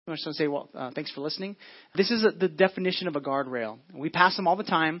I just want to say, thanks for listening. This is the definition of a guardrail. We pass them all the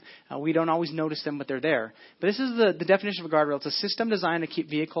time. We don't always notice them, but they're there. But this is the definition of a guardrail. It's a system designed to keep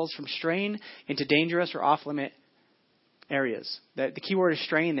vehicles from straying into dangerous or off-limit areas. The key word is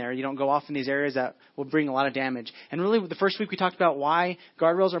straying there. You don't go off in these areas that will bring a lot of damage. And really, the first week we talked about why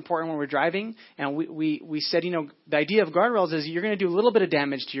guardrails are important when we're driving. And we said, the idea of guardrails is you're going to do a little bit of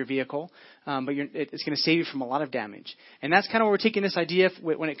damage to your vehicle, but it's going to save you from a lot of damage. And that's kind of where we're taking this idea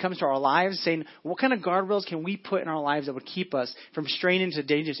when it comes to our lives, saying, what kind of guardrails can we put in our lives that would keep us from straying into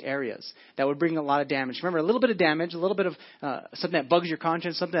dangerous areas that would bring a lot of damage? Remember, a little bit of damage, a little bit of something that bugs your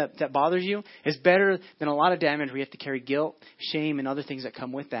conscience, something that bothers you is better than a lot of damage where you have to carry guilt, shame, and other things that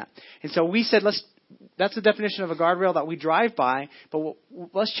come with that. And so we said, that's the definition of a guardrail that we drive by, but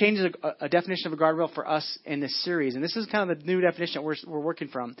let's change a definition of a guardrail for us in this series. And this is kind of the new definition that we're working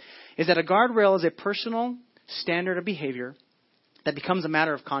from, is that a guardrail is a personal standard of behavior that becomes a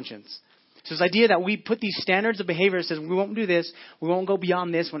matter of conscience. So this idea that we put these standards of behavior that says we won't do this, we won't go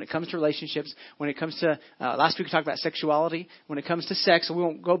beyond this when it comes to relationships, when it comes to, last week we talked about sexuality, when it comes to sex, we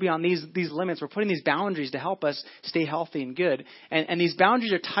won't go beyond these limits. We're putting these boundaries to help us stay healthy and good. And these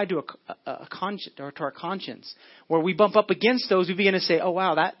boundaries are tied to a conscience, or to our conscience. Where we bump up against those, we begin to say, oh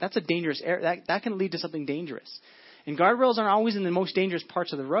wow, that's a dangerous area. That can lead to something dangerous. And guardrails aren't always in the most dangerous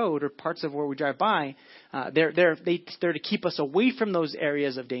parts of the road or parts of where we drive by. They're to keep us away from those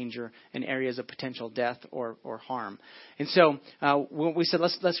areas of danger and areas of potential death or harm. And so we said,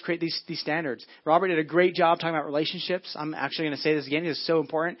 let's create these standards. Robert did a great job talking about relationships. I'm actually going to say this again. It's so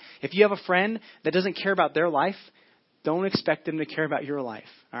important. If you have a friend that doesn't care about their life, don't expect them to care about your life.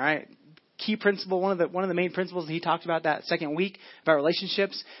 All right? Key principle, one of the main principles he talked about that second week about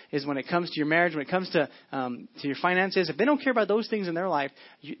relationships is when it comes to your marriage, when it comes to your finances, if they don't care about those things in their life,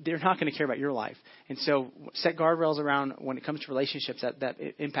 they're not going to care about your life. And so set guardrails around when it comes to relationships that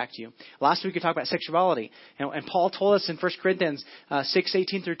impact you. Last week we talked about sexuality. And Paul told us in 1 Corinthians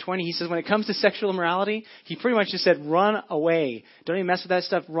 6:18 through 20, he says when it comes to sexual immorality, he pretty much just said, run away. Don't even mess with that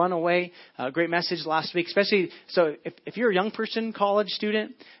stuff. Run away. Great message last week, especially so if you're a young person, college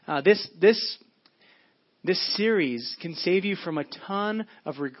student, this series can save you from a ton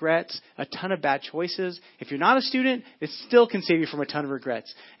of regrets, a ton of bad choices. If you're not a student, it still can save you from a ton of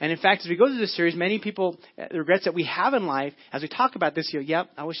regrets. And in fact, as we go through this series, many people, the regrets that we have in life, as we talk about this, yep,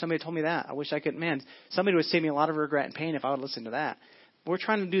 I wish somebody told me that. I wish I could, somebody would save me a lot of regret and pain if I would listen to that. We're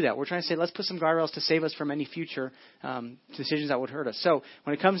trying to do that. We're trying to say, let's put some guardrails to save us from any future decisions that would hurt us. So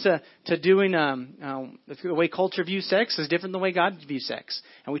when it comes to doing the way culture views sex is different than the way God views sex.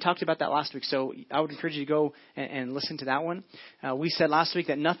 And we talked about that last week. So I would encourage you to go and listen to that one. We said last week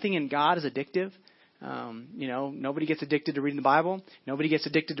that nothing in God is addictive. Nobody gets addicted to reading the Bible. Nobody gets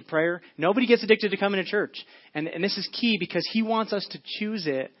addicted to prayer. Nobody gets addicted to coming to church. And this is key because he wants us to choose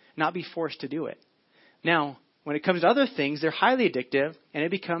it, not be forced to do it. Now, when it comes to other things, they're highly addictive, and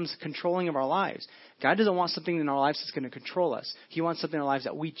it becomes controlling of our lives. God doesn't want something in our lives that's going to control us. He wants something in our lives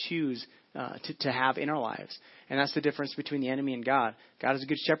that we choose to have in our lives. And that's the difference between the enemy and God. God is a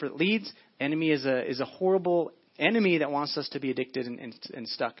good shepherd that leads. Enemy is a horrible enemy that wants us to be addicted and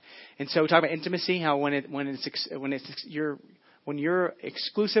stuck. And so we talk about intimacy, how when you're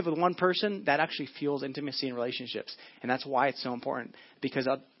exclusive with one person, that actually fuels intimacy in relationships. And that's why it's so important. Because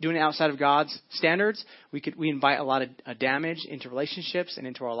doing it outside of God's standards, we invite a lot of damage into relationships and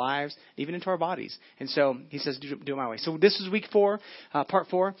into our lives, even into our bodies. And so he says, do it my way. So this is week 4, part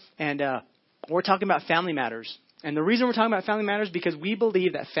 4. And we're talking about family matters. And the reason we're talking about family matters is because we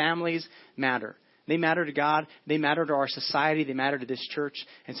believe that families matter. They matter to God. They matter to our society. They matter to this church.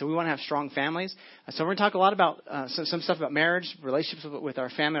 And so we want to have strong families. So we're going to talk a lot about some stuff about marriage, relationships with our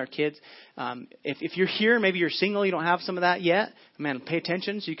family, our kids. If you're here, maybe you're single, you don't have some of that yet, pay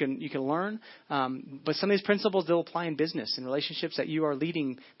attention so you can learn. But some of these principles, they'll apply in business and relationships that you are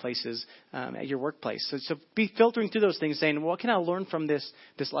leading places at your workplace. So be filtering through those things, saying, what can I learn from this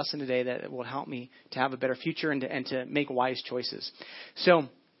lesson today that will help me to have a better future and to make wise choices? So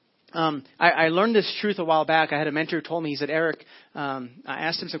I learned this truth a while back. I had a mentor who told me, he said, Eric, I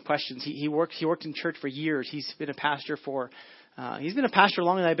asked him some questions. He worked in church for years. He's been a pastor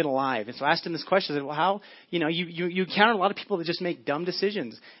longer than I've been alive. And so I asked him this question. I said, well, how, you encounter a lot of people that just make dumb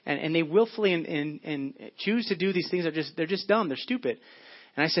decisions and they willfully and choose to do these things. They're just dumb. They're stupid.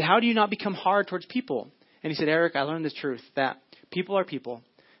 And I said, how do you not become hard towards people? And he said, Eric, I learned this truth that people are people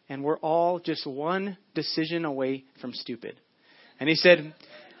and we're all just one decision away from stupid. And he said,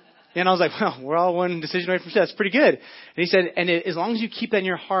 And I was like, well, we're all one decision away from sin. That's pretty good. And he said, and as long as you keep that in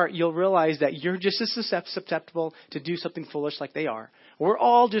your heart, you'll realize that you're just as susceptible to do something foolish like they are. We're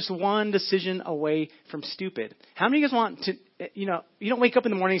all just one decision away from stupid. How many of you guys want to, you don't wake up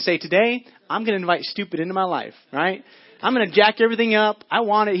in the morning and say, today, I'm going to invite stupid into my life, right? I'm going to jack everything up. I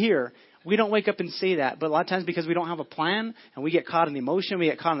want it here. We don't wake up and say that. But a lot of times because we don't have a plan and we get caught in the emotion, we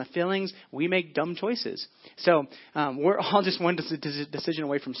get caught in the feelings, we make dumb choices. So we're all just one decision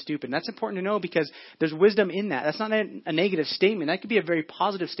away from stupid. And that's important to know because there's wisdom in that. That's not a negative statement. That could be a very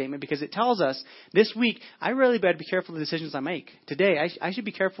positive statement because it tells us this week, I really better be careful of the decisions I make. Today, I should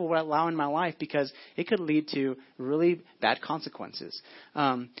be careful what I allow in my life because it could lead to really bad consequences.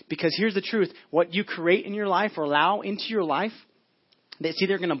 Because here's the truth. What you create in your life or allow into your life, it's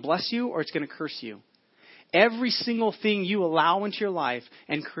either going to bless you or it's going to curse you. Every single thing you allow into your life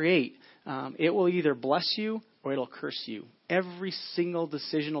and create, it will either bless you or it'll curse you. Every single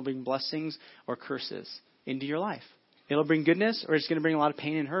decision will bring blessings or curses into your life. It'll bring goodness or it's going to bring a lot of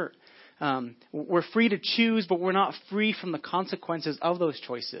pain and hurt. We're free to choose, but we're not free from the consequences of those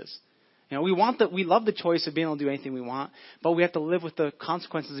choices. We love the choice of being able to do anything we want, but we have to live with the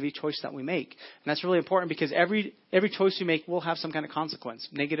consequences of each choice that we make. And that's really important because every choice we make will have some kind of consequence,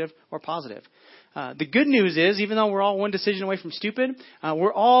 negative or positive. The good news is, even though we're all one decision away from stupid,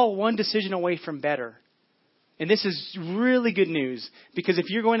 we're all one decision away from better. And this is really good news because if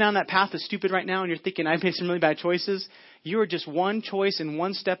you're going down that path of stupid right now and you're thinking, I've made some really bad choices, you are just one choice and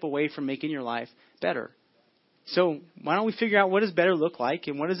one step away from making your life better. So why don't we figure out what does better look like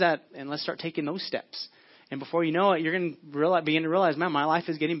and what is that, and let's start taking those steps. And before you know it, you're going to begin to realize, man, my life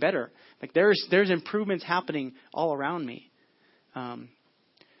is getting better. Like there's improvements happening all around me.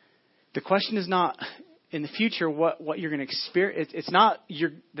 The question is not in the future what you're going to experience. It's not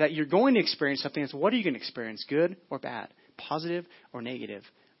that you're going to experience something. It's what are you going to experience, good or bad, positive or negative.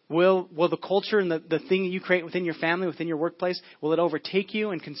 Will the culture and the thing that you create within your family, within your workplace, will it overtake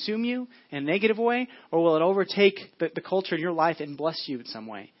you and consume you in a negative way? Or will it overtake the culture in your life and bless you in some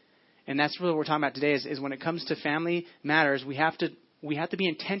way? And that's really what we're talking about today is when it comes to family matters, we have to be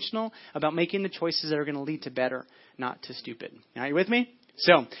intentional about making the choices that are going to lead to better, not to stupid. Are you with me?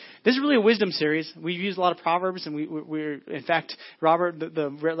 So this is really a wisdom series. We've used a lot of Proverbs, and we're in fact, Robert,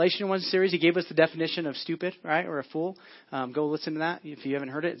 the Relation One series, he gave us the definition of stupid, right, or a fool. Go listen to that if you haven't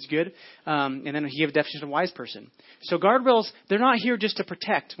heard it. It's good. And then he gave a definition of a wise person. So guardrails, they're not here just to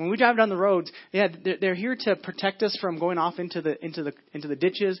protect. When we drive down the roads, they're here to protect us from going off into the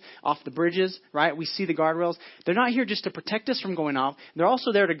ditches, off the bridges, right? We see the guardrails. They're not here just to protect us from going off. They're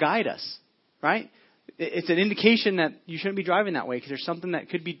also there to guide us, right? It's an indication that you shouldn't be driving that way because there's something that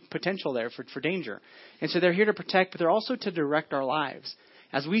could be potential there for danger. And so they're here to protect, but they're also to direct our lives.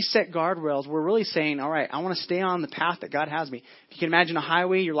 As we set guardrails, we're really saying, all right, I want to stay on the path that God has me. If you can imagine a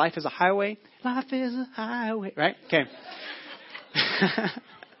highway, your life is a highway. Life is a highway, right? Okay.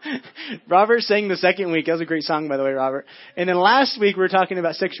 Robert sang the second week. That was a great song, by the way, Robert. And then last week we were talking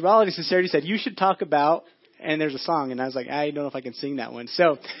about sexuality. Sincerity said, you should talk about, and there's a song. And I was like, I don't know if I can sing that one.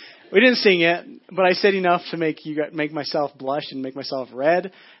 So we didn't sing it, but I said enough to make myself blush and make myself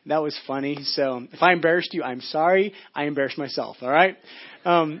red. That was funny. So if I embarrassed you, I'm sorry. I embarrassed myself. All right.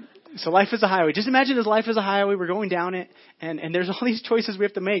 So life is a highway. Just imagine this life is a highway. We're going down it, and there's all these choices we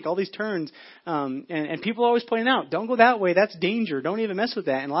have to make, all these turns. And people are always pointing out, don't go that way. That's danger. Don't even mess with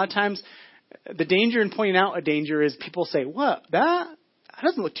that. And a lot of times, the danger in pointing out a danger is people say, what? That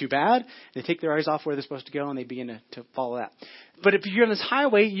doesn't look too bad. They take their eyes off where they're supposed to go, and they begin to follow that. But if you're on this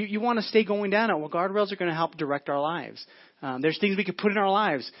highway, you want to stay going down it. Well, guardrails are going to help direct our lives. There's things we could put in our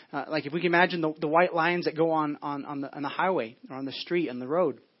lives. Like if we can imagine the white lines that go on the highway or on the street, on the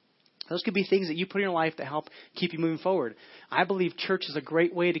road. Those could be things that you put in your life to help keep you moving forward. I believe church is a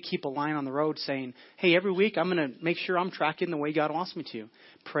great way to keep a line on the road saying, hey, every week I'm going to make sure I'm tracking the way God wants me to.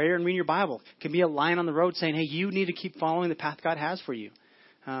 Prayer and reading your Bible can be a line on the road saying, hey, you need to keep following the path God has for you.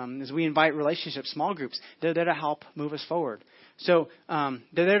 As we invite relationships, small groups, they're there to help move us forward. So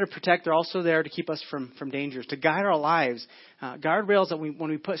they're there to protect. They're also there to keep us from dangers, to guide our lives. Guardrails that when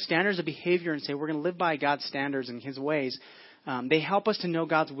we put standards of behavior and say we're going to live by God's standards and His ways, they help us to know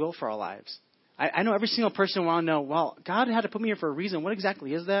God's will for our lives. I know every single person want to know, well, God had to put me here for a reason. What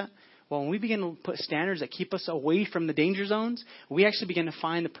exactly is that? Well, when we begin to put standards that keep us away from the danger zones, we actually begin to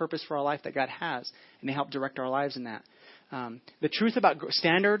find the purpose for our life that God has, and they help direct our lives in that. The truth about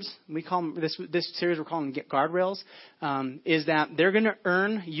standards, we call them, this series we're calling Guardrails, is that they're going to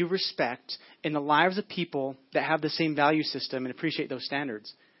earn you respect in the lives of people that have the same value system and appreciate those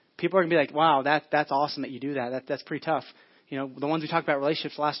standards. People are going to be like, wow, that's awesome that you do that. That's pretty tough. The ones we talked about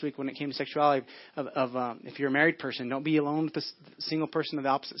relationships last week when it came to sexuality, if you're a married person, don't be alone with a single person of the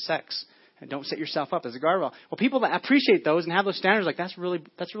opposite sex. And don't set yourself up as a guardrail. Well, people that appreciate those and have those standards, like that's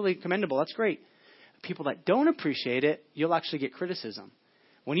really commendable. That's great. People that don't appreciate it, you'll actually get criticism.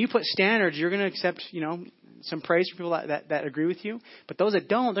 When you put standards, you're going to accept, some praise from people that agree with you. But those that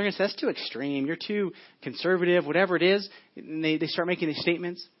don't, they're going to say, that's too extreme. You're too conservative, whatever it is. And they start making these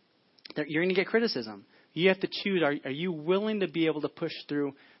statements. You're going to get criticism. You have to choose. Are you willing to be able to push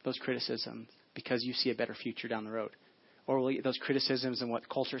through those criticisms because you see a better future down the road? Or will those criticisms and what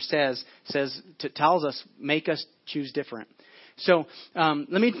culture tells us, make us choose different? So let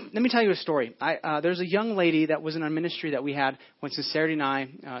me tell you a story. There's a young lady that was in our ministry that we had when Sarah and I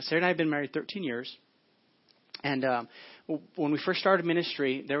have been married 13 years. And when we first started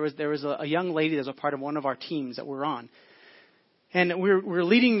ministry, there was a young lady that was a part of one of our teams that we're on. And we're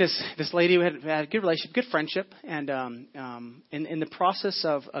leading this lady who had a good relationship, good friendship, and in the process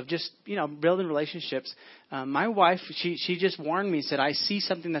of just building relationships, my wife she just warned me, said, I see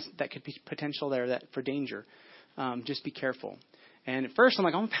something that could be potential there for danger. Just be careful. And at first I'm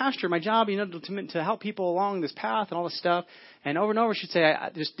like, I'm a pastor, my job, to help people along this path and all this stuff. And over and over she'd say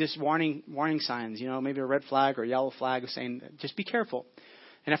just warning signs, maybe a red flag or a yellow flag of saying, just be careful.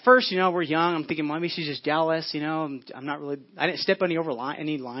 And at first, we're young. I'm thinking maybe she's just jealous. I'm not really. I didn't step any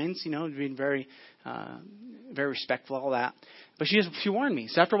lines. Being very, very respectful, all that. But she warned me.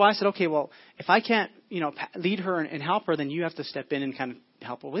 So after a while, I said, okay, well, if I can't, lead her and help her, then you have to step in and kind of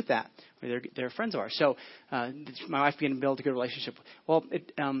help her with that. They're friends of ours. So my wife began to build a good relationship. Well,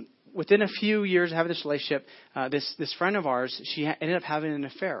 within a few years of having this relationship, this friend of ours, she ended up having an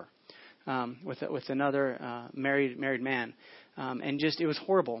affair with another married man. And just, it was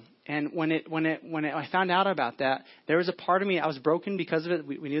horrible. And when I found out about that, there was a part of me, I was broken because of it.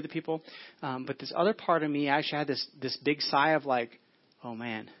 We knew the people. But this other part of me actually had this big sigh of like, oh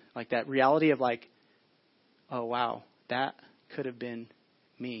man, like that reality of like, oh wow, that could have been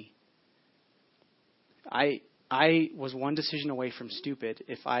me. I was one decision away from stupid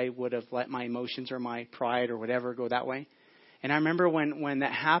if I would have let my emotions or my pride or whatever go that way. And I remember when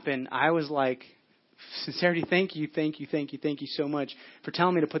that happened, I was like, sincerity, thank you so much for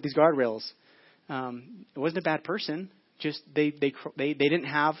telling me to put these guardrails. It wasn't a bad person. Just they didn't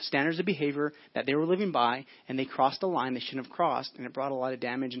have standards of behavior that they were living by, and they crossed a line they shouldn't have crossed, and it brought a lot of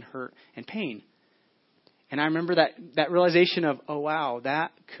damage and hurt and pain. And I remember that realization of, oh wow,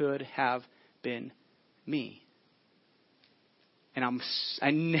 that could have been me. And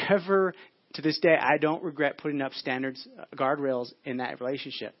I never, to this day, I don't regret putting up standards, guardrails in that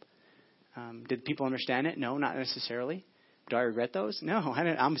relationship. Did people understand it? No, not necessarily. Do I regret those? No, I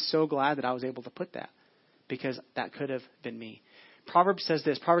didn't. I'm so glad that I was able to put that, because that could have been me. Proverbs says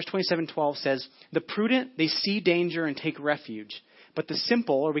this. Proverbs 27:12 says, the prudent, they see danger and take refuge. But the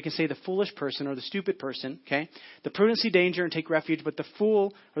simple, or we can say the foolish person or the stupid person, okay? The prudent see danger and take refuge, but the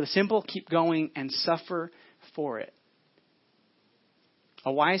fool or the simple keep going and suffer for it.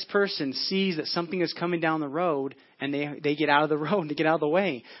 A wise person sees that something is coming down the road, and they get out of the road, they get out of the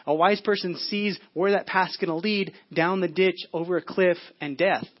way. A wise person sees where that path's going to lead, down the ditch, over a cliff, and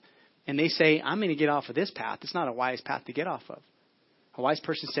death. And they say, I'm going to get off of this path. It's not a wise path to get off of. A wise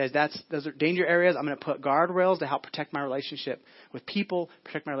person says, those are danger areas. I'm going to put guardrails to help protect my relationship with people,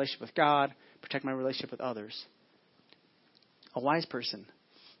 protect my relationship with God, protect my relationship with others. A wise person.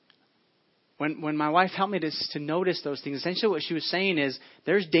 When my wife helped me to notice those things, essentially what she was saying is,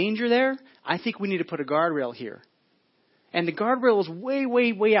 there's danger there. I think we need to put a guardrail here. And the guardrail was way,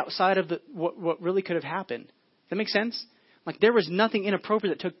 way, way outside of what really could have happened. Does that make sense? Like there was nothing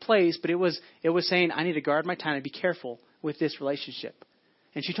inappropriate that took place, but it was saying, I need to guard my time and be careful with this relationship.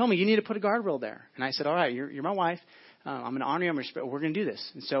 And she told me, you need to put a guardrail there. And I said, all right, you're my wife. I'm going to honor you. We're going to do this.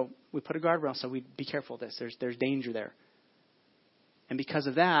 And so we put a guardrail so we'd be careful of this. There's danger there. And because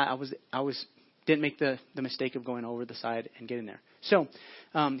of that, I didn't make the mistake of going over the side and getting there. So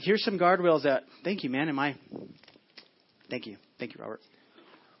here's some guardrails that. Thank you, man. Thank you, Robert.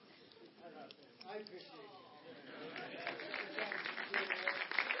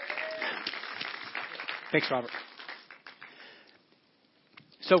 Thanks, Robert.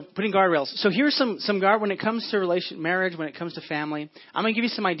 So putting guardrails. So here's some guard when it comes to marriage, when it comes to family. I'm going to give you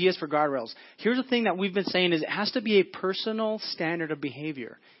some ideas for guardrails. Here's the thing that we've been saying is it has to be a personal standard of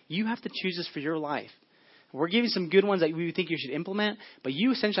behavior. You have to choose this for your life. We're giving some good ones that we think you should implement, but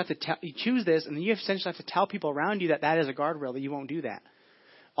you essentially have to you choose this, and then you essentially have to tell people around you that is a guardrail, that you won't do that.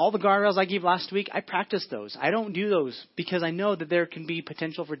 All the guardrails I gave last week, I practice those. I don't do those because I know that there can be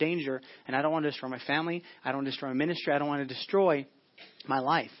potential for danger, and I don't want to destroy my family. I don't want to destroy my ministry. I don't want to destroy my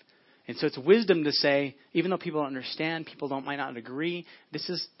life. And so it's wisdom to say, even though people don't understand, might not agree, this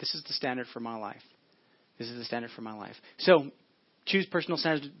is the standard for my life. This is the standard for my life. So choose personal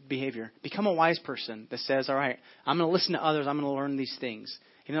standards of behavior. Become a wise person that says, all right, I'm going to listen to others. I'm going to learn these things.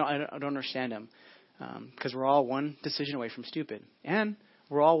 I don't understand them. Because we're all one decision away from stupid. And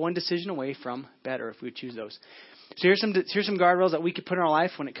we're all one decision away from better if we would choose those. So here's some guardrails that we could put in our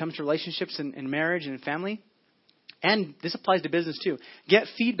life when it comes to relationships and marriage and family. And this applies to business too. Get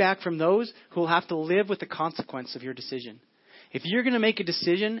feedback from those who will have to live with the consequence of your decision. If you're going to make a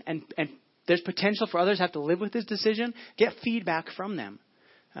decision and there's potential for others to have to live with this decision, get feedback from them.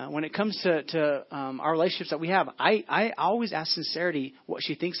 When it comes to our relationships that we have, I always ask sincerity what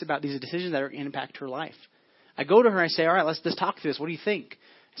she thinks about these decisions that are going to impact her life. I go to her and I say, all right, let's talk through this. What do you think?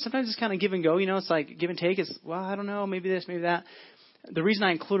 Sometimes it's kind of give and go. It's like give and take. It's, well, I don't know, maybe this, maybe that. The reason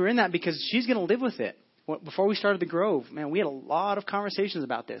I include her in that because she's going to live with it. Before we started the Grove, man, we had a lot of conversations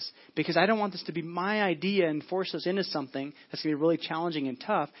about this because I don't want this to be my idea and force us into something that's going to be really challenging and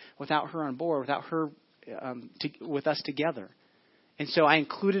tough without her on board, without her with us together. And so I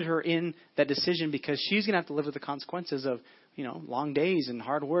included her in that decision because she's going to have to live with the consequences of, long days and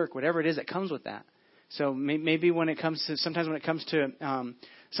hard work, whatever it is that comes with that. So maybe sometimes when it comes to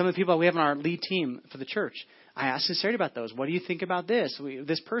some of the people we have on our lead team for the church, I ask sincerity about those. What do you think about this?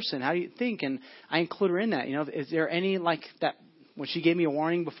 This person, how do you think? And I include her in that. Is there any like that when she gave me a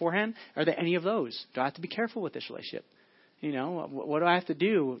warning beforehand? Are there any of those? Do I have to be careful with this relationship? What do I have to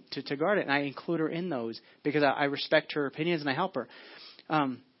do to guard it? And I include her in those because I respect her opinions and I help her.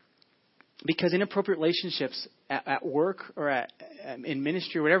 Because inappropriate relationships at work or in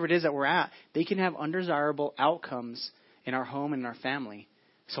ministry or whatever it is that we're at, they can have undesirable outcomes in our home and in our family.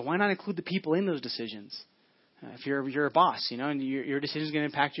 So why not include the people in those decisions? If you're a boss, and your decision is going to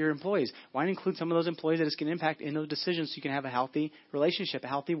impact your employees, why not include some of those employees that it's going to impact in those decisions so you can have a healthy relationship, a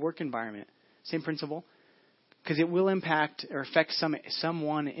healthy work environment? Same principle. Because it will impact or affect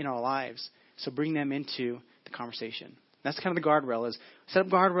someone in our lives. So bring them into the conversation. That's kind of the guardrail is set up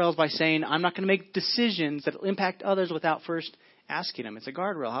guardrails by saying, I'm not going to make decisions that will impact others without first asking them. It's a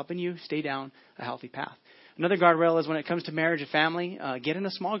guardrail helping you stay down a healthy path. Another guardrail is when it comes to marriage and family, get in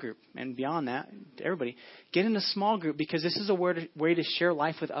a small group. And beyond that, everybody, get in a small group because this is a way to share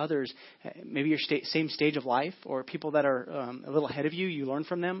life with others. Maybe your same stage of life or people that are a little ahead of you, you learn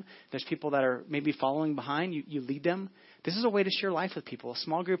from them. There's people that are maybe following behind, you lead them. This is a way to share life with people.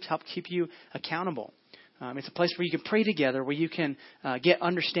 Small groups help keep you accountable. It's a place where you can pray together, where you can get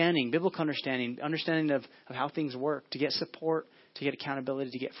understanding, biblical understanding of how things work, to get support, to get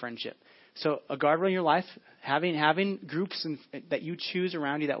accountability, to get friendship. So a guardrail in your life, having groups that you choose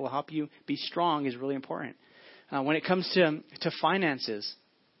around you that will help you be strong is really important. When it comes to finances,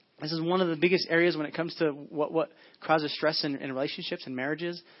 this is one of the biggest areas when it comes to what causes stress in relationships and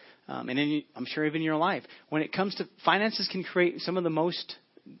marriages, and I'm sure even in your life. When it comes to finances, can create some of the most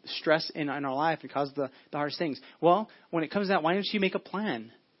stress in our life and cause the hardest things. Well, when it comes to that, why don't you make a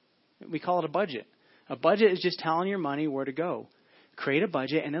plan? We call it a budget. A budget is just telling your money where to go. Create a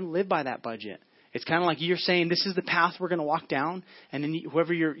budget and then live by that budget. It's kind of like you're saying, this is the path we're going to walk down. And then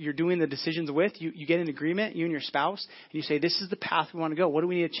whoever you're doing the decisions with, you get an agreement, you and your spouse, and you say, this is the path we want to go. What do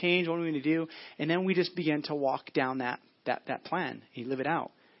we need to change? What do we need to do? And then we just begin to walk down that plan. You live it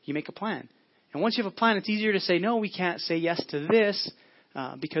out. You make a plan. And once you have a plan, it's easier to say, no, we can't say yes to this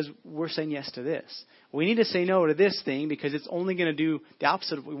because we're saying yes to this. We need to say no to this thing because it's only going to do the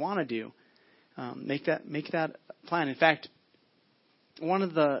opposite of what we want to do. Make that plan. In fact, one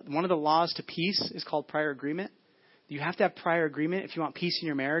of the laws to peace is called prior agreement. You have to have prior agreement if you want peace in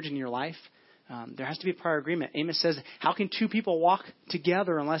your marriage and your life. There has to be a prior agreement. Amos says, how can two people walk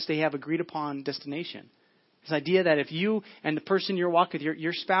together unless they have agreed upon destination? This idea that if you and the person you're walking with,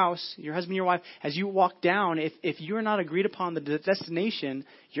 your spouse, your husband, your wife, as you walk down, if you're not agreed upon the destination,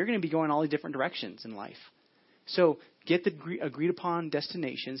 you're going to be going all these different directions in life. So get the agreed upon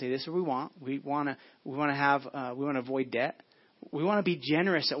destination. Say, this is what we want. We want to avoid debt. We want to be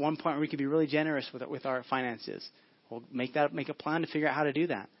generous at one point where we can be really generous with our finances. We'll make a plan to figure out how to do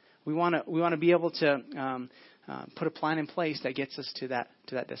that. We want to be able to put a plan in place that gets us to that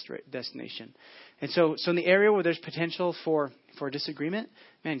destination. And so in the area where there's potential for disagreement,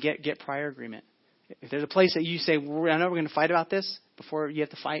 man, get prior agreement. If there's a place that you say, I know we're going to fight about this, before you have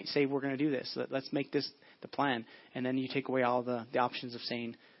to fight, say we're going to do this. Let's make this the plan, and then you take away all the options of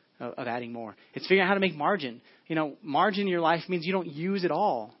saying. Of adding more. It's figuring out how to make margin. Margin in your life means you don't use it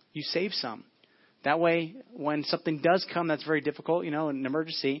all. You save some. That way, when something does come that's very difficult, an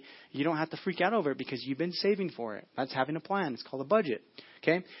emergency, you don't have to freak out over it because you've been saving for it. That's having a plan. It's called a budget.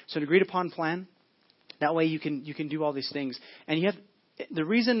 Okay? So an agreed upon plan. That way you can do all these things. And the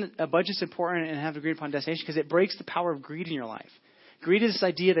reason a budget's important and have agreed upon destination because it breaks the power of greed in your life. Greed is this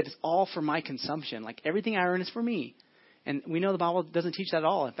idea that it's all for my consumption. Like everything I earn is for me. And we know the Bible doesn't teach that at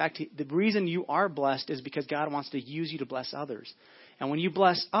all. In fact, the reason you are blessed is because God wants to use you to bless others. And when you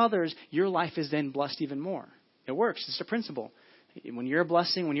bless others, your life is then blessed even more. It works. It's a principle. When you're a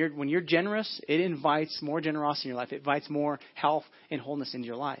blessing, when you're generous, it invites more generosity in your life. It invites more health and wholeness into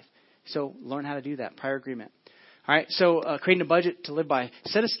your life. So learn how to do that. Prior agreement. All right. So creating a budget to live by.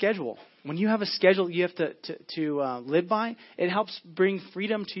 Set a schedule. When you have a schedule you have to live by, it helps bring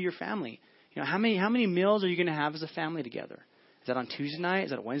freedom to your family. You know, how many meals are you going to have as a family together? Is that on Tuesday night?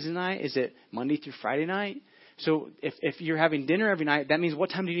 Is that a Wednesday night? Is it Monday through Friday night? So if you're having dinner every night, that means what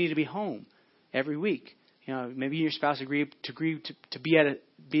time do you need to be home every week? You know, maybe your spouse agreed to be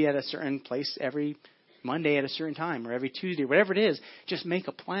at a certain place every Monday at a certain time or every Tuesday, whatever it is. Just make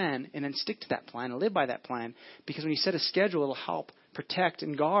a plan and then stick to that plan and live by that plan. Because when you set a schedule, it'll help protect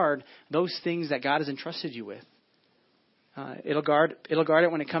and guard those things that God has entrusted you with. It'll guard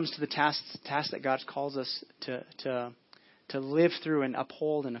it when it comes to the tasks that God calls us to live through and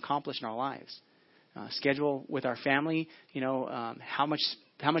uphold and accomplish in our lives. Schedule with our family. You know, how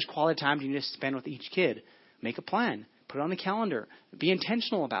much quality time do you need to spend with each kid? Make a plan. Put it on the calendar. Be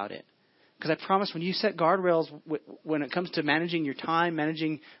intentional about it. Because I promise, when you set guardrails when it comes to managing your time,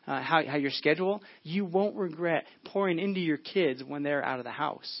 managing how your schedule, you won't regret pouring into your kids when they're out of the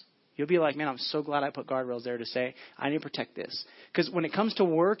house. You'll be like, man, I'm so glad I put guardrails there to say, I need to protect this. Because when it comes to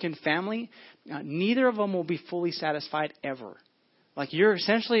work and family, neither of them will be fully satisfied ever. Like you're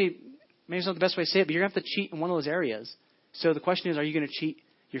essentially, maybe it's not the best way to say it, but you're going to have to cheat in one of those areas. So the question is, are you going to cheat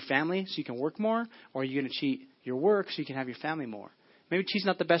your family so you can work more? Or are you going to cheat your work so you can have your family more? Maybe cheat's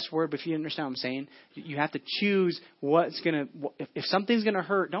not the best word, but if you understand what I'm saying, you have to choose what's going to, if something's going to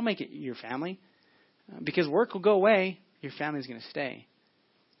hurt, don't make it your family. Because work will go away, your family's going to stay.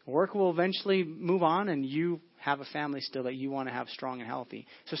 Work will eventually move on, and you have a family still that you want to have strong and healthy.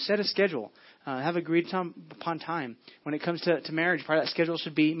 So set a schedule. Have agreed upon time. When it comes to marriage, part of that schedule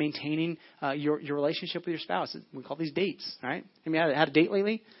should be maintaining your relationship with your spouse. We call these dates, right? Have you had a date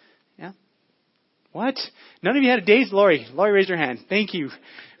lately? Yeah? What? None of you had a date? Lori raised her hand. Thank you.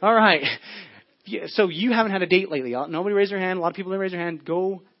 All right. Yeah, so you haven't had a date lately. Nobody raised their hand. A lot of people didn't raise their hand.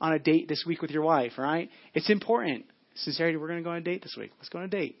 Go on a date this week with your wife, all right? It's important. Sincerity, we're going to go on a date this week. Let's go on a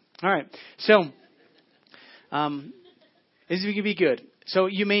date. All right. So this can be good. So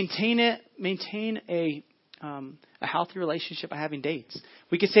you maintain a healthy relationship by having dates.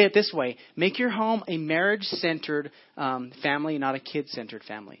 We could say it this way. Make your home a marriage-centered family, not a kid-centered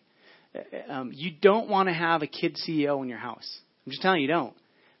family. You don't want to have a kid CEO in your house. I'm just telling you, you don't.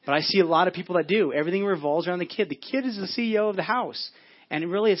 But I see a lot of people that do. Everything revolves around the kid. The kid is the CEO of the house. And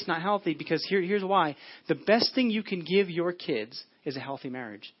really, it's not healthy because here's why. The best thing you can give your kids is a healthy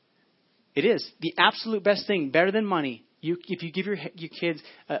marriage. It is. The absolute best thing, better than money. If you give your kids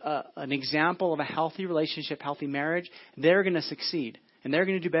an example of a healthy relationship, healthy marriage, they're going to succeed. And they're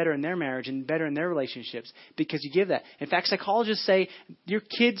going to do better in their marriage and better in their relationships because you give that. In fact, psychologists say your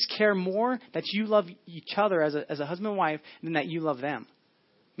kids care more that you love each other as a husband and wife than that you love them.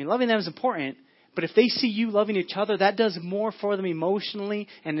 I mean, loving them is important, but if they see you loving each other, that does more for them emotionally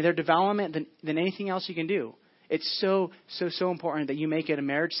and their development than anything else you can do. It's so important that you make it a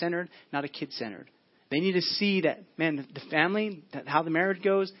marriage-centered, not a kid-centered. They need to see that, man, the family, how the marriage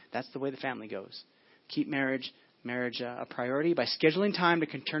goes, that's the way the family goes. Keep marriage a priority by scheduling time to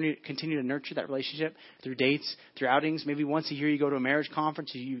continue to nurture that relationship through dates, through outings. Maybe once a year you go to a marriage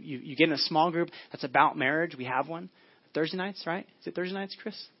conference. You get in a small group that's about marriage. We have one. Thursday nights, right? Is it Thursday nights,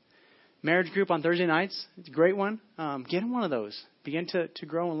 Chris? Marriage group on Thursday nights. It's a great one. Get in one of those. Begin to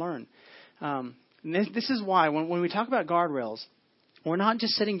grow and learn. And this is why when we talk about guardrails, we're not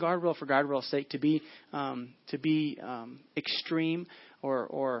just setting guardrail for guardrail's sake to be extreme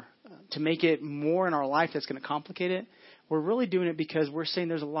or to make it more in our life that's going to complicate it. We're really doing it because we're saying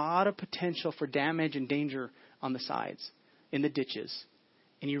there's a lot of potential for damage and danger on the sides, in the ditches.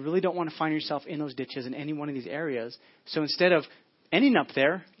 And you really don't want to find yourself in those ditches in any one of these areas. So instead of ending up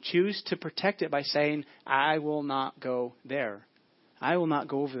there, choose to protect it by saying, I will not go there. I will not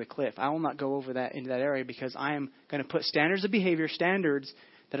go over the cliff. I will not go over into that area because I am going to put standards of behavior, standards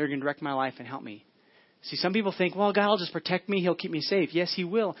that are going to direct my life and help me. See, some people think, well, God will just protect me. He'll keep me safe. Yes, He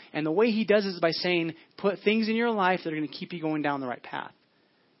will. And the way He does is by saying, put things in your life that are going to keep you going down the right path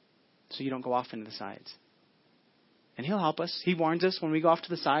so you don't go off into the sides. And He'll help us. He warns us when we go off to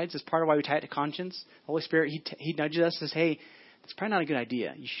the sides. It's part of why we tie it to conscience. The Holy Spirit, He nudges us and says, hey, that's probably not a good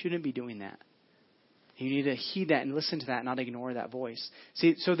idea. You shouldn't be doing that. You need to heed that and listen to that, not ignore that voice.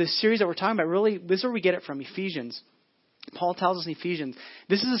 See, so this series that we're talking about, really, this is where we get it from, Ephesians. Paul tells us in Ephesians,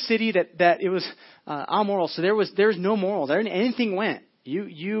 this is a city that it was amoral. So there's no morals. Anything went.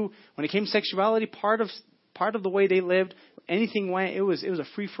 You when it came to sexuality, part of the way they lived, anything went. It was a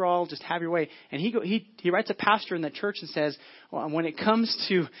free for all. Just have your way. And he writes a pastor in that church and says, well, when it comes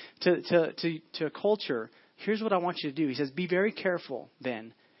to culture, here's what I want you to do. He says, be very careful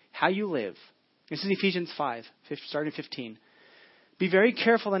then how you live. This is Ephesians 5, starting 15. Be very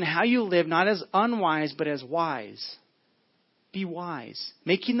careful in how you live, not as unwise, but as wise. Be wise,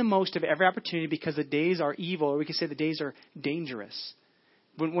 making the most of every opportunity because the days are evil, or we could say the days are dangerous.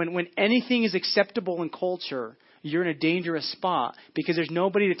 When anything is acceptable in culture, you're in a dangerous spot because there's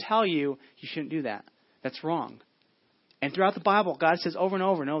nobody to tell you shouldn't do that. That's wrong. And throughout the Bible, God says over and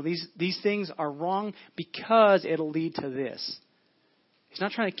over, no, these things are wrong because it'll lead to this. He's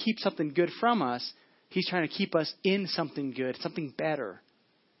not trying to keep something good from us. He's trying to keep us in something good, something better.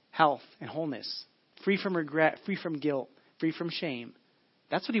 Health and wholeness, free from regret, free from guilt, free from shame.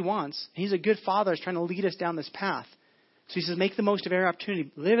 That's what he wants. He's a good father. He's trying to lead us down this path. So he says, make the most of every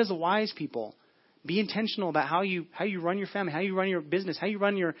opportunity. Live as a wise people. Be intentional about how you run your family, how you run your business, how you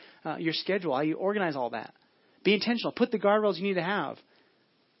run your schedule, how you organize all that. Be intentional. Put the guardrails you need to have.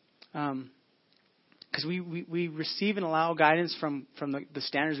 Because we receive and allow guidance from the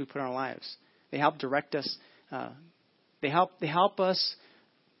standards we put in our lives. They help direct us. They help direct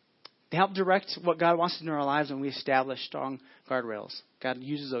what God wants to do in our lives when we establish strong guardrails. God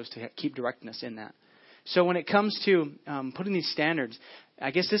uses those to keep directing us in that. So when it comes to putting these standards,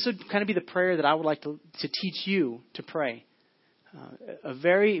 I guess this would kind of be the prayer that I would like to teach you to pray. A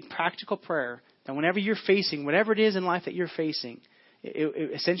very practical prayer that whenever you're facing, whatever it is in life that you're facing,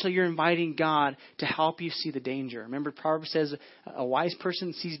 essentially you're inviting God to help you see the danger. Remember, Proverbs says a wise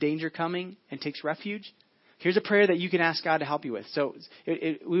person sees danger coming and takes refuge. Here's a prayer that you can ask God to help you with. So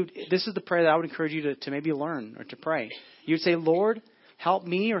this is the prayer that I would encourage you to maybe learn or to pray. You would say, Lord, help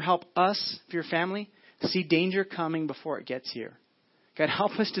me or help us, if you're a family, see danger coming before it gets here. God,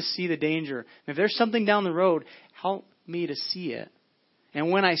 help us to see the danger. And if there's something down the road, help me to see it.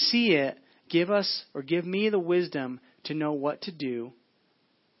 And when I see it, give me the wisdom to know what to do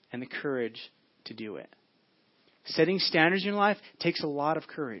and the courage to do it. Setting standards in your life takes a lot of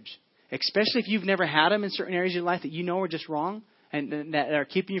courage, especially if you've never had them in certain areas of your life that you know are just wrong and that are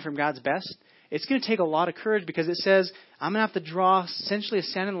keeping you from God's best. It's going to take a lot of courage because it says, I'm going to have to draw essentially a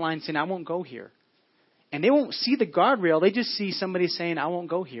sand in the line saying, I won't go here. And they won't see the guardrail. They just see somebody saying, I won't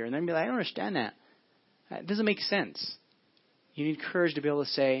go here. And they're going to be like, I don't understand that. That doesn't make sense. You need courage to be able to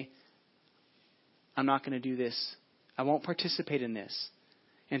say, I'm not going to do this. I won't participate in this.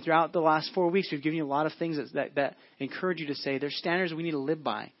 And throughout the last 4 weeks, we've given you a lot of things that encourage you to say, there's standards we need to live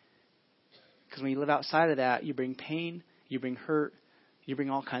by. Because when you live outside of that, you bring pain, you bring hurt, you bring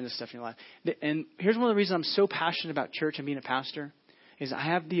all kinds of stuff in your life. And here's one of the reasons I'm so passionate about church and being a pastor. Is I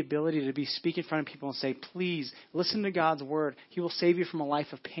have the ability to speak in front of people and say, please, listen to God's word. He will save you from a life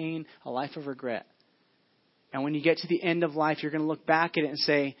of pain, a life of regret. And when you get to the end of life, you're going to look back at it and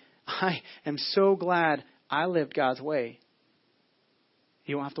say, I am so glad I lived God's way.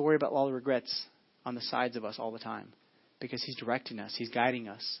 You won't have to worry about all the regrets on the sides of us all the time because He's directing us. He's guiding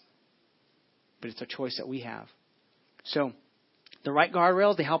us. But it's a choice that we have. So the right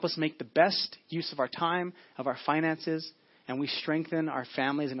guardrails, they help us make the best use of our time, of our finances, and we strengthen our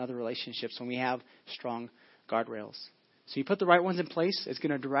families and other relationships when we have strong guardrails. So you put the right ones in place, it's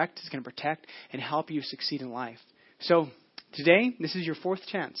going to direct, it's going to protect, and help you succeed in life. So today, this is your fourth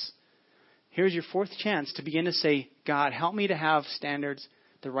chance. Here's your fourth chance to begin to say, God, help me to have standards,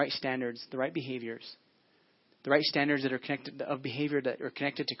 the right behaviors, the right standards that are connected of behavior that are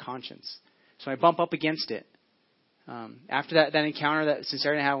connected to conscience. So I bump up against it. After that encounter that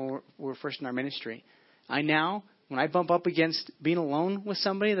Sincerity and I had when we were first in our ministry, when I bump up against being alone with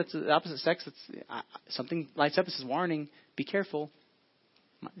somebody that's the opposite sex, something lights up and says, warning, be careful.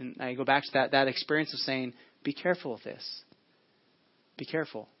 And I go back to that experience of saying, be careful with this. Be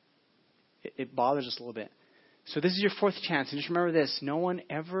careful. It bothers us a little bit. So this is your fourth chance. And just remember this, no one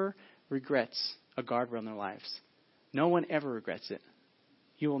ever regrets a guardrail in their lives. No one ever regrets it.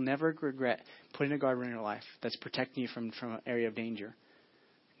 You will never regret putting a guardrail in your life that's protecting you from an area of danger.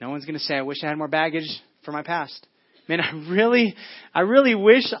 No one's going to say, I wish I had more baggage for my past. Man, I really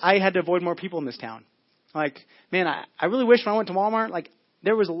wish I had to avoid more people in this town. Like, man, I really wish when I went to Walmart, like,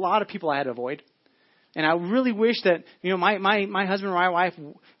 there was a lot of people I had to avoid. And I really wish that, my husband or my wife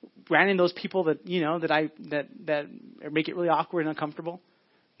ran into those people that, that make it really awkward and uncomfortable.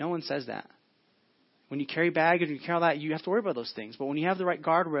 No one says that. When you carry baggage and you carry all that, you have to worry about those things. But when you have the right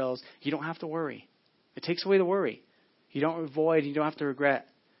guardrails, you don't have to worry. It takes away the worry. You don't avoid, you don't have to regret.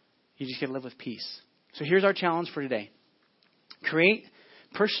 You just get to live with peace. So here's our challenge for today. Create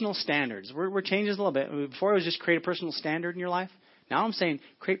personal standards. We're changing this a little bit. Before it was just create a personal standard in your life. Now I'm saying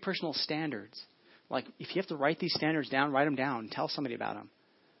create personal standards. Like if you have to write these standards down, write them down. Tell somebody about them.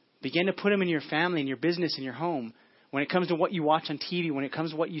 Begin to put them in your family, in your business, in your home. When it comes to what you watch on TV, when it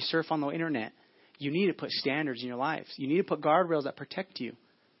comes to what you surf on the internet, you need to put standards in your lives. You need to put guardrails that protect you.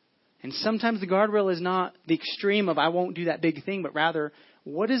 And sometimes the guardrail is not the extreme of I won't do that big thing, but rather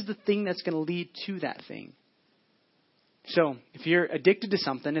what is the thing that's going to lead to that thing? So if you're addicted to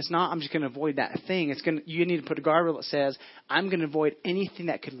something, it's not I'm just going to avoid that thing. You need to put a guardrail that says I'm going to avoid anything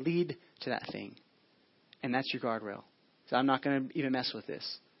that could lead to that thing. And that's your guardrail. So I'm not going to even mess with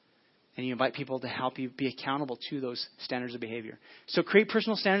this. And you invite people to help you be accountable to those standards of behavior. So create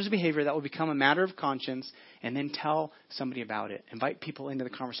personal standards of behavior that will become a matter of conscience, and then tell somebody about it. Invite people into the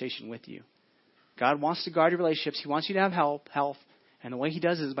conversation with you. God wants to guard your relationships. He wants you to have health. And the way he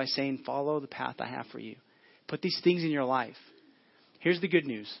does it is by saying, follow the path I have for you. Put these things in your life. Here's the good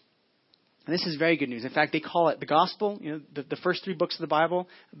news. And this is very good news. In fact, they call it the gospel. The first 3 books of the Bible,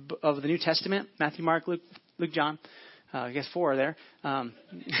 of the New Testament, Matthew, Mark, Luke, John. I guess 4 are there.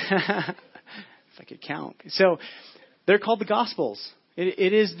 If I could count. So they're called the Gospels.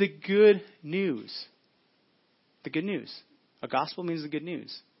 It is the good news. The good news. A gospel means the good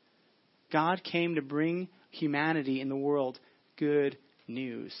news. God came to bring humanity in the world good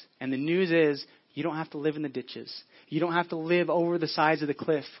news. And the news is you don't have to live in the ditches. You don't have to live over the sides of the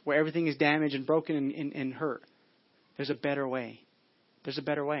cliff where everything is damaged and broken and hurt. There's a better way. There's a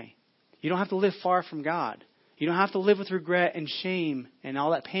better way. You don't have to live far from God. You don't have to live with regret and shame and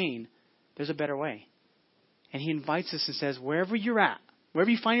all that pain. There's a better way. And he invites us and says, wherever you're at, wherever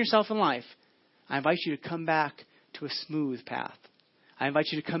you find yourself in life, I invite you to come back to a smooth path. I invite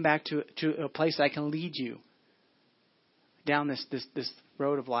you to come back to a place that I can lead you down this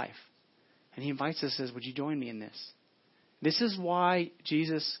road of life. And he invites us and says, would you join me in this? This is why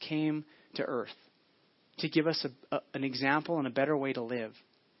Jesus came to earth, to give us an example and a better way to live.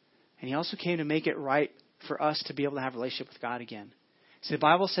 And he also came to make it right for us to be able to have a relationship with God again. So the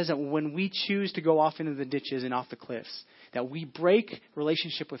Bible says that when we choose to go off into the ditches and off the cliffs, that we break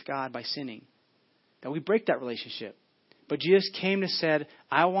relationship with God by sinning. That we break that relationship. But Jesus came to said,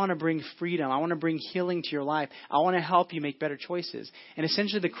 I want to bring freedom. I want to bring healing to your life. I want to help you make better choices. And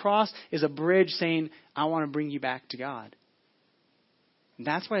essentially the cross is a bridge saying, I want to bring you back to God. And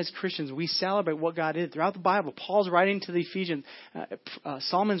that's why as Christians, we celebrate what God did. Throughout the Bible, Paul's writing to the Ephesians.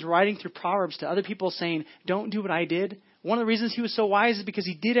 Solomon's writing through Proverbs to other people saying, don't do what I did. One of the reasons he was so wise is because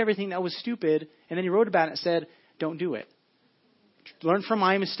he did everything that was stupid. And then he wrote about it and said, don't do it. Learn from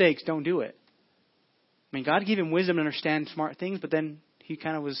my mistakes. Don't do it. I mean, God gave him wisdom to understand smart things, but then he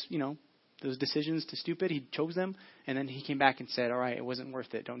kind of was, those decisions too stupid. He chose them. And then he came back and said, all right, it wasn't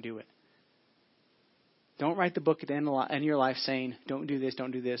worth it. Don't do it. Don't write the book at the end of your life saying, don't do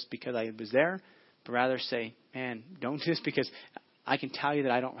this because I was there. But rather say, man, don't do this because I can tell you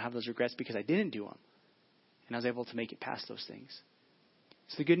that I don't have those regrets because I didn't do them. And I was able to make it past those things.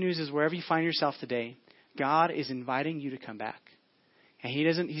 So the good news is wherever you find yourself today, God is inviting you to come back. And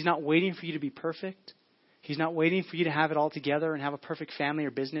He's not waiting for you to be perfect. He's not waiting for you to have it all together and have a perfect family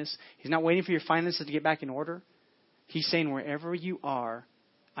or business. He's not waiting for your finances to get back in order. He's saying wherever you are,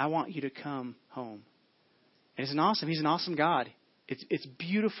 I want you to come home. And He's an awesome God. It's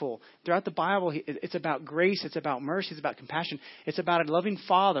beautiful. Throughout the Bible, it's about grace. It's about mercy. It's about compassion. It's about a loving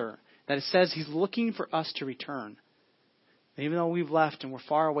Father that it says He's looking for us to return. And even though we've left and we're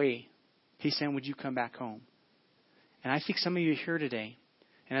far away, He's saying, would you come back home? And I think some of you are here today.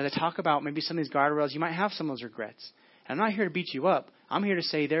 And as I talk about maybe some of these guardrails, you might have some of those regrets. And I'm not here to beat you up. I'm here to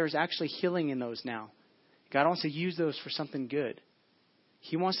say there's actually healing in those now. God wants to use those for something good.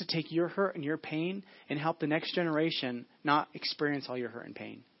 He wants to take your hurt and your pain and help the next generation not experience all your hurt and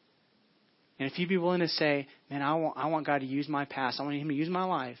pain. And if you'd be willing to say, man, I want God to use my past. I want Him to use my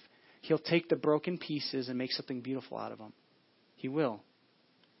life. He'll take the broken pieces and make something beautiful out of them. He will.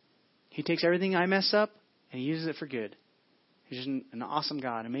 He takes everything I mess up and He uses it for good. He's just an awesome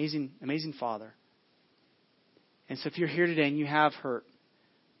God, amazing Father. And so if you're here today and you have hurt,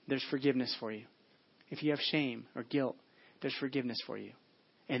 there's forgiveness for you. If you have shame or guilt, there's forgiveness for you.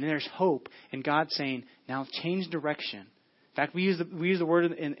 And there's hope. And God's saying, now change direction. In fact, we use the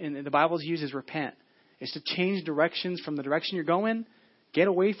word in the Bible's used as repent. It's to change directions from the direction you're going. Get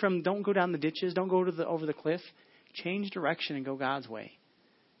away from, don't go down the ditches. Don't go over the cliff. Change direction and go God's way.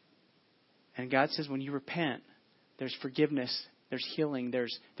 And God says when you repent, there's forgiveness, there's healing,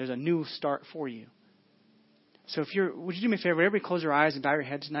 there's a new start for you. So would you do me a favor? Everybody close your eyes and bow your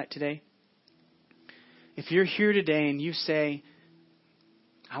head today. If you're here today and you say,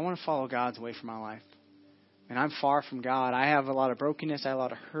 I want to follow God's way for my life. and I'm far from God. I have a lot of brokenness. I have a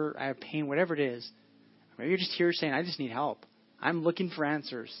lot of hurt. I have pain, whatever it is. Maybe you're just here saying, I just need help. I'm looking for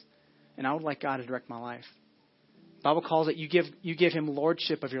answers, and I would like God to direct my life. The Bible calls it you give him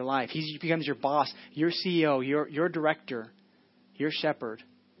lordship of your life. He becomes your boss, your CEO, your director, your shepherd.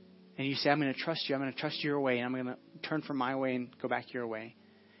 And you say, I'm going to trust you. I'm going to trust your way, and I'm going to turn from my way and go back your way.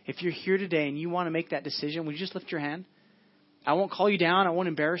 If you're here today and you want to make that decision, would you just lift your hand? I won't call you down. I won't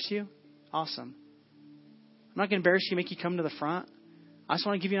embarrass you. Awesome. I'm not going to embarrass you, make you come to the front. I just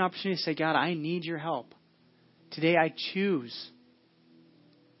want to give you an opportunity to say, God, I need your help. Today I choose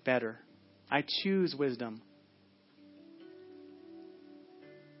better. I choose wisdom.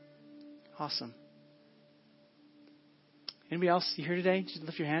 Awesome. Anybody else here today? Just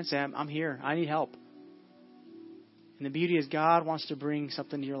lift your hand and say, I'm here. I need help. And the beauty is God wants to bring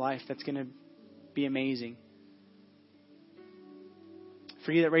something to your life that's going to be amazing.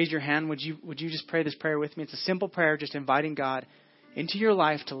 For you that raised your hand, would you just pray this prayer with me? It's a simple prayer, just inviting God into your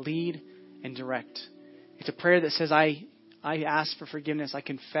life to lead and direct. It's a prayer that says, I ask for forgiveness. I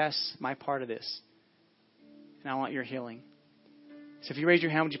confess my part of this. And I want your healing. So if you raise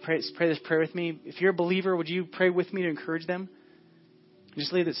your hand, would you pray this prayer with me? If you're a believer, would you pray with me to encourage them? Just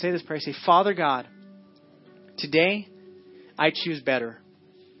say this prayer. Say, Father God, today I choose better.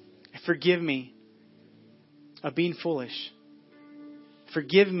 Forgive me of being foolish.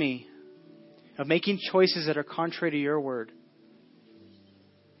 Forgive me of making choices that are contrary to your word.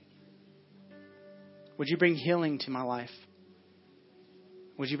 Would you bring healing to my life?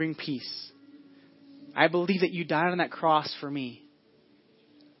 Would you bring peace? I believe that you died on that cross for me.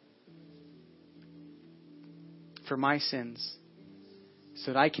 For my sins.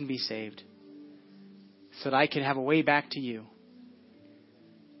 So that I can be saved. So that I can have a way back to you.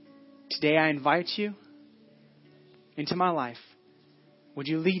 Today I invite you into my life. Would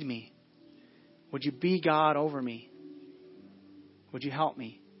you lead me? Would you be God over me? Would you help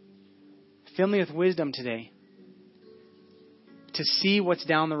me? Fill me with wisdom today to see what's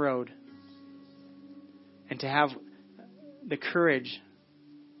down the road and to have the courage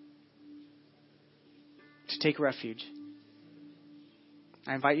to take refuge.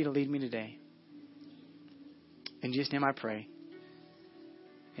 I invite you to lead me today. In Jesus' name I pray.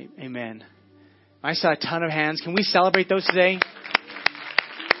 Amen. I saw a ton of hands. Can we celebrate those today?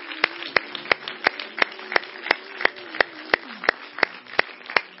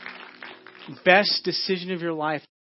 Best decision of your life.